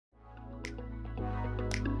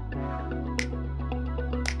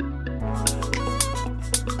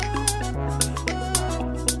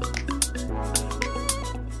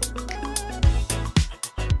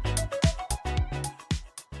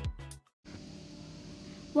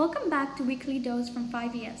Welcome back to Weekly Dose from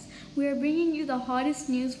 5ES. We are bringing you the hottest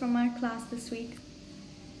news from our class this week.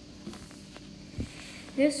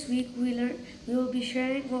 This week we will be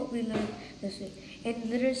sharing what we learned this week in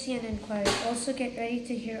Literacy and Inquiry. Also get ready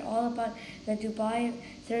to hear all about the Dubai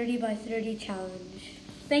 30 by 30 challenge.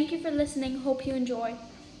 Thank you for listening. Hope you enjoy.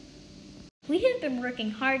 We have been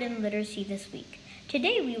working hard in literacy this week.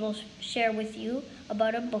 Today we will share with you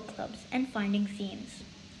about our book clubs and finding themes.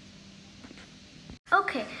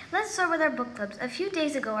 Okay, let's start with our book clubs. A few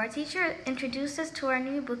days ago, our teacher introduced us to our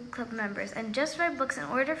new book club members and just read books in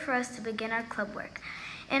order for us to begin our club work.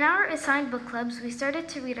 In our assigned book clubs, we started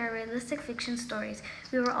to read our realistic fiction stories.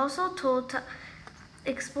 We were also told to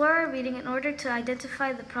explore our reading in order to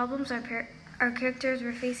identify the problems our characters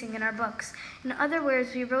were facing in our books. In other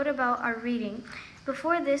words, we wrote about our reading.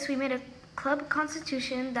 Before this, we made a club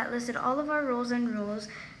constitution that listed all of our roles and rules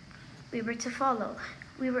we were to follow.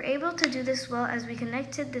 We were able to do this well as we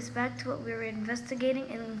connected this back to what we were investigating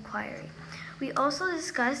in inquiry. We also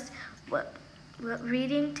discussed what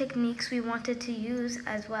reading techniques we wanted to use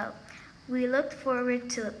as well. We looked forward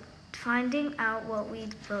to finding out what we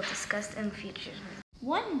will discuss in future.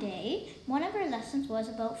 One day, one of our lessons was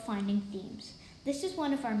about finding themes. This is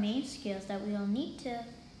one of our main skills that we will need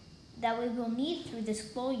through this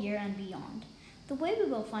full year and beyond. The way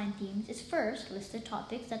we will find themes is first list the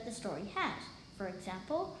topics that the story has. For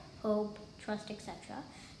example, hope, trust, etc.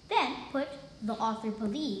 Then put the author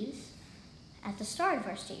believes at the start of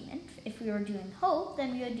our statement. If we were doing hope,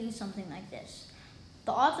 then we would do something like this.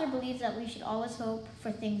 The author believes that we should always hope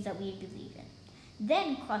for things that we believe in.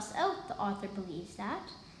 Then cross out the author believes that.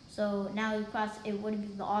 So now it would be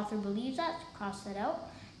the author believes that, cross that out.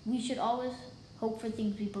 We should always hope for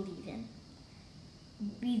things we believe in.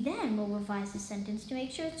 We then will revise the sentence to make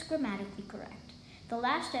sure it's grammatically correct. The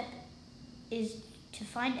last step is to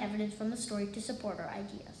find evidence from the story to support our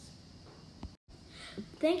ideas.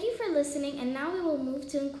 Thank you for listening, and now we will move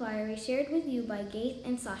to inquiry shared with you by Gaith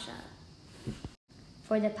and Sasha.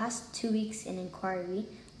 For the past 2 weeks in inquiry,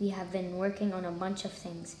 we have been working on a bunch of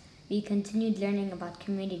things. We continued learning about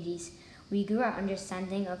communities. We grew our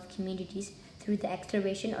understanding of communities through the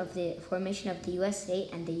exploration of the formation of the USA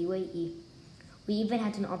and the UAE. We even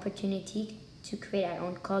had an opportunity to create our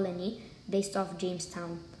own colony based off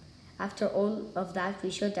Jamestown. After all of that, we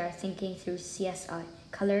showed our thinking through CSI,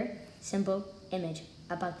 color, symbol, image,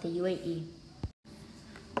 about the UAE.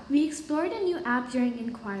 We explored a new app during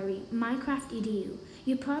inquiry, Minecraft EDU.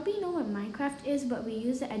 You probably know what Minecraft is, but we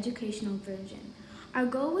use the educational version. Our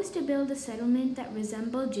goal was to build a settlement that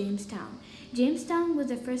resembled Jamestown. Jamestown was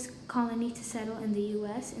the first colony to settle in the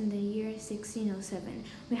US in the year 1607.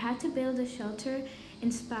 We had to build a shelter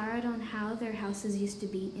inspired on how their houses used to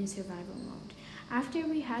be in survival mode. After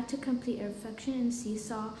we had to complete a reflection in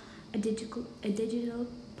Seesaw, a digital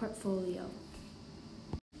portfolio.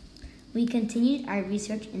 We continued our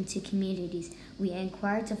research into communities. We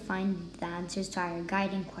inquired to find the answers to our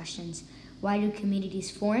guiding questions. Why do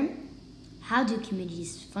communities form? How do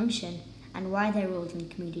communities function? And why are there roles in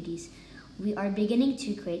communities? We are beginning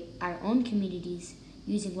to create our own communities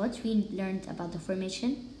using what we learned about the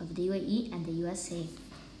formation of the UAE and the USA.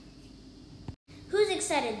 Who's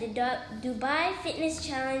excited? The Dubai Fitness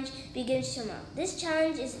Challenge begins tomorrow. This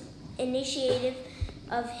challenge is initiative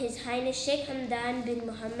of His Highness Sheikh Hamdan bin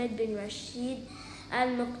Mohammed bin Rashid Al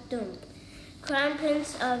Maktoum, Crown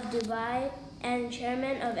Prince of Dubai and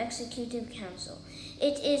Chairman of Executive Council.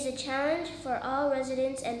 It is a challenge for all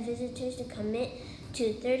residents and visitors to commit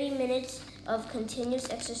to 30 minutes of continuous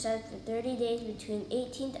exercise for 30 days between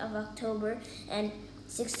 18th of October and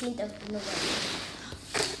 16th of November.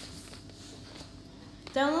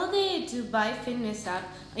 Download the Dubai Fitness app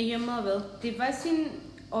on your mobile device in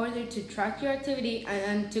order to track your activity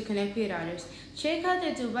and to connect with others. Check out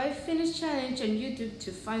the Dubai Fitness Challenge on YouTube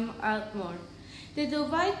to find out more. The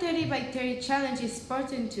Dubai 30 by 30 Challenge is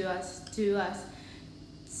important to us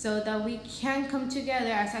so that we can come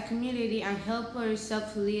together as a community and help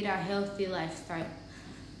ourselves lead a healthy lifestyle.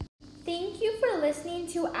 Thank you for listening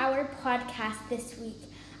to our podcast this week.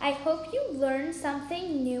 I hope you learned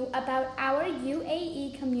something new about our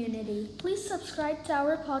UAE community. Please subscribe to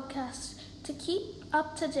our podcast to keep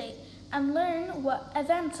up to date and learn what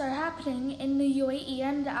events are happening in the UAE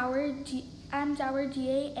and our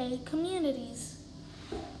GAA communities.